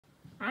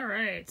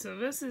Alright, so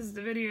this is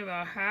the video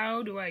about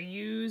how do I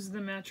use the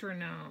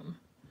metronome.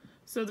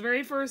 So the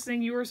very first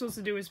thing you were supposed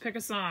to do is pick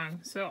a song.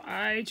 So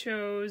I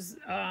chose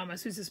A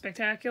Sousa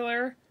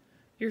Spectacular.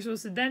 You're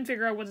supposed to then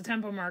figure out what the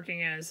tempo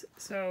marking is.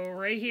 So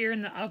right here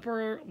in the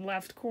upper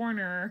left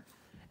corner,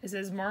 it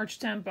says March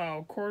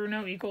tempo, quarter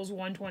note equals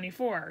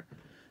 124.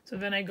 So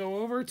then I go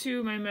over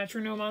to my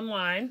metronome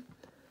online,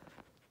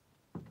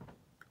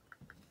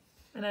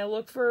 and I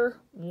look for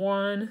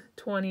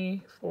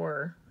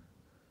 124.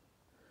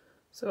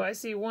 So I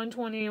see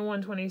 120 and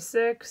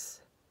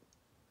 126.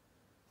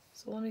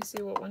 So let me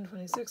see what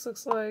 126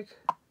 looks like.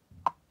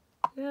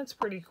 Yeah, it's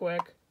pretty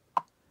quick.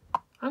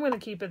 I'm going to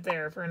keep it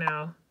there for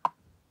now.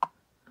 I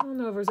don't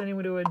know if there's any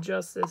way to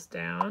adjust this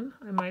down.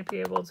 I might be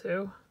able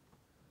to.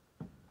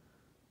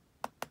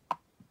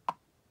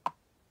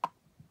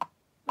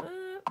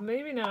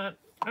 Maybe not.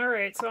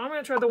 Alright, so I'm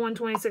going to try the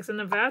 126, and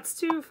if that's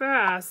too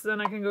fast,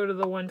 then I can go to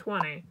the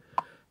 120.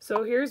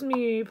 So here's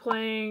me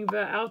playing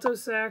the alto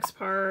sax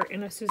part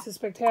in A Sousa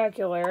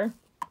Spectacular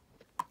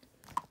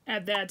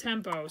at that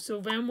tempo.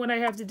 So then what I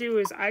have to do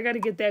is I got to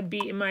get that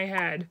beat in my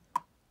head.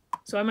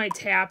 So I might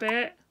tap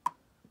it,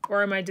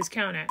 or I might just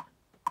count it.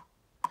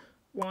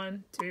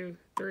 1, 2,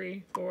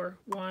 3, 4,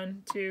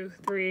 1, 2,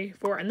 3,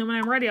 4. And then when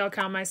I'm ready, I'll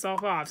count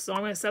myself off. So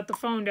I'm going to set the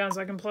phone down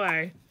so I can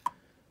play.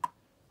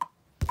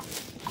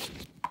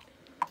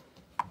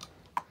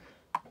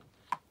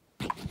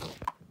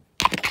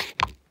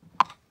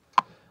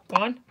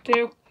 One,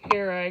 two,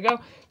 here I go.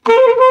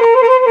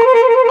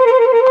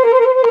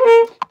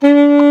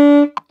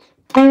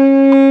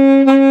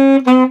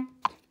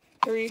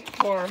 3,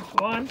 4,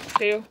 1,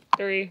 2,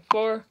 3,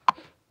 4,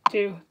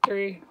 2,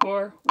 3,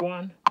 4,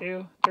 1,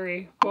 2,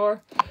 3,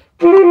 4.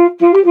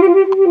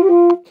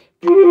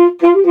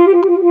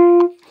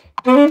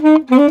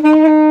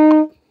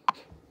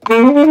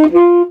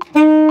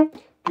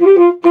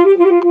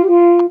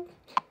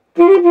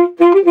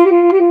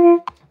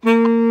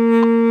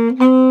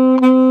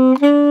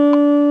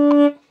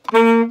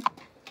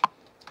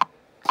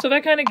 So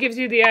that kind of gives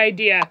you the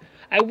idea.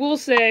 I will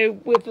say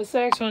with the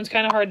saxophone, it's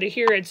kind of hard to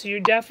hear it, so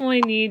you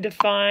definitely need to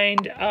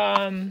find,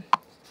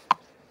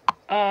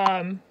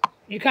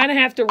 you kind of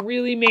have to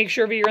really make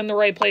sure that you're in the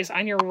right place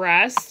on your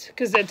rest,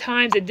 because at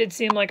times it did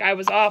seem like I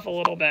was off a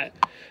little bit.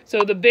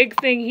 So the big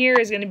thing here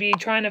is going to be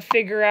trying to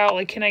figure out,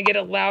 like, can I get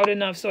it loud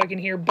enough so I can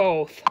hear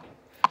both?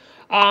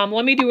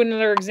 Let me do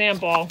another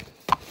example.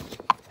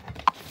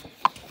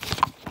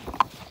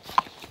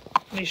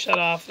 Let me shut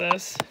off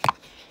this.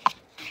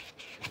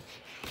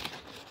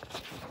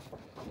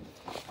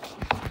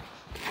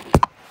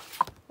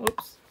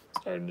 Oops,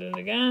 started it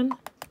again.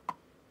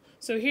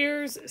 So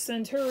here's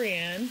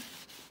Centurion.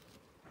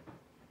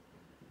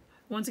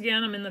 Once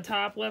again, I'm in the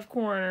top left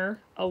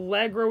corner.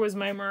 Allegro is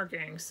my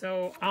marking.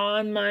 So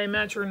on my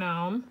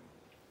metronome,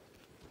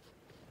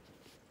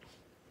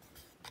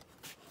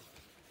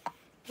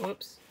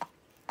 whoops,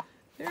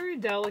 very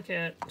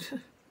delicate.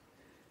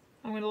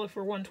 I'm going to look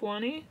for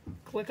 120,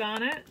 click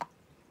on it,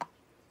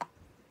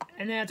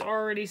 and that's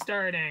already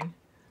starting.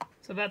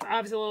 So that's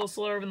obviously a little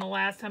slower than the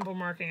last tempo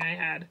marking I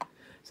had.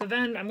 So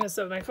then I'm going to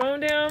set my phone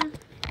down,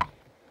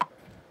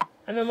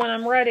 and then when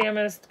I'm ready, I'm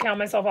going to count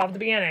myself off at the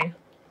beginning.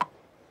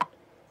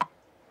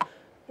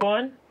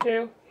 1,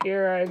 2,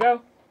 here I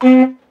go.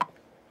 2,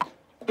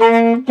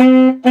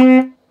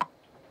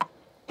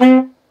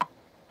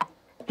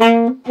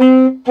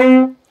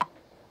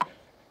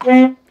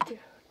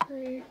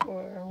 3,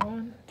 4,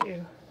 1,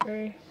 2,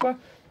 3, 4.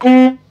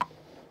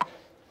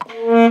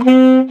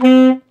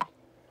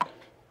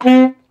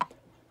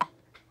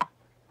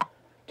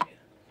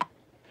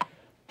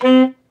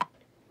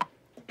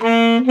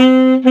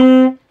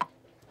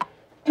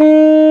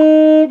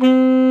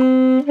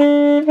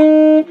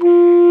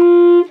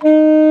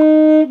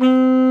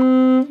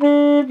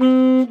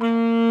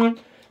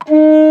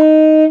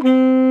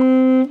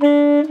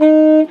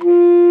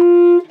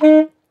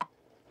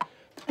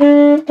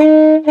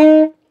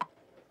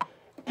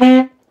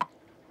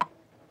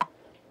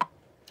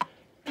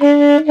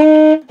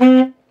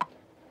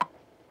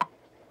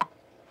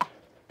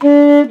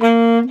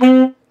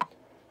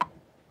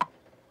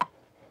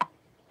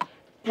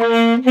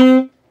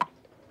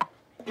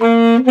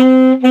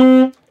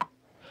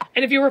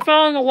 And if you were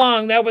following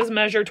along, that was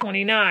measure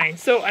 29.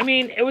 So, I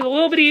mean, it was a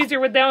little bit easier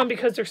with that one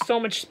because there's so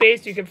much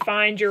space you can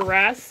find your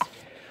rest.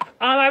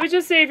 I would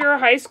just say if you're a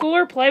high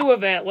schooler, play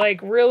with it. Like,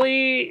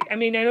 really, I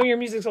mean, I know your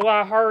music's a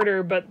lot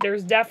harder, but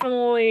there's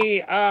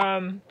definitely,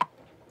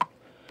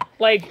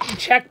 like,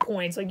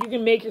 checkpoints. Like, you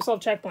can make yourself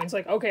checkpoints.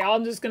 Like, okay,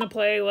 I'm just going to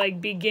play,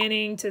 like,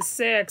 beginning to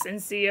 6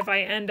 and see if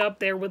I end up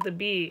there with the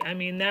beat. I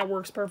mean, that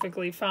works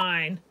perfectly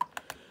fine.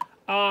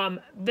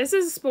 This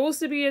is supposed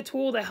to be a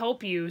tool to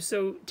help you,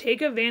 so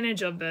take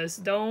advantage of this.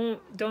 Don't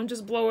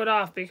just blow it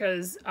off,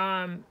 because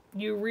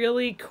you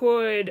really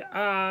could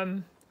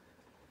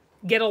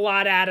get a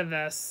lot out of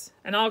this.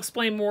 And I'll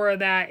explain more of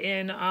that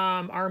in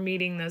our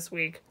meeting this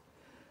week.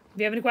 If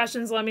you have any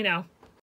questions, let me know.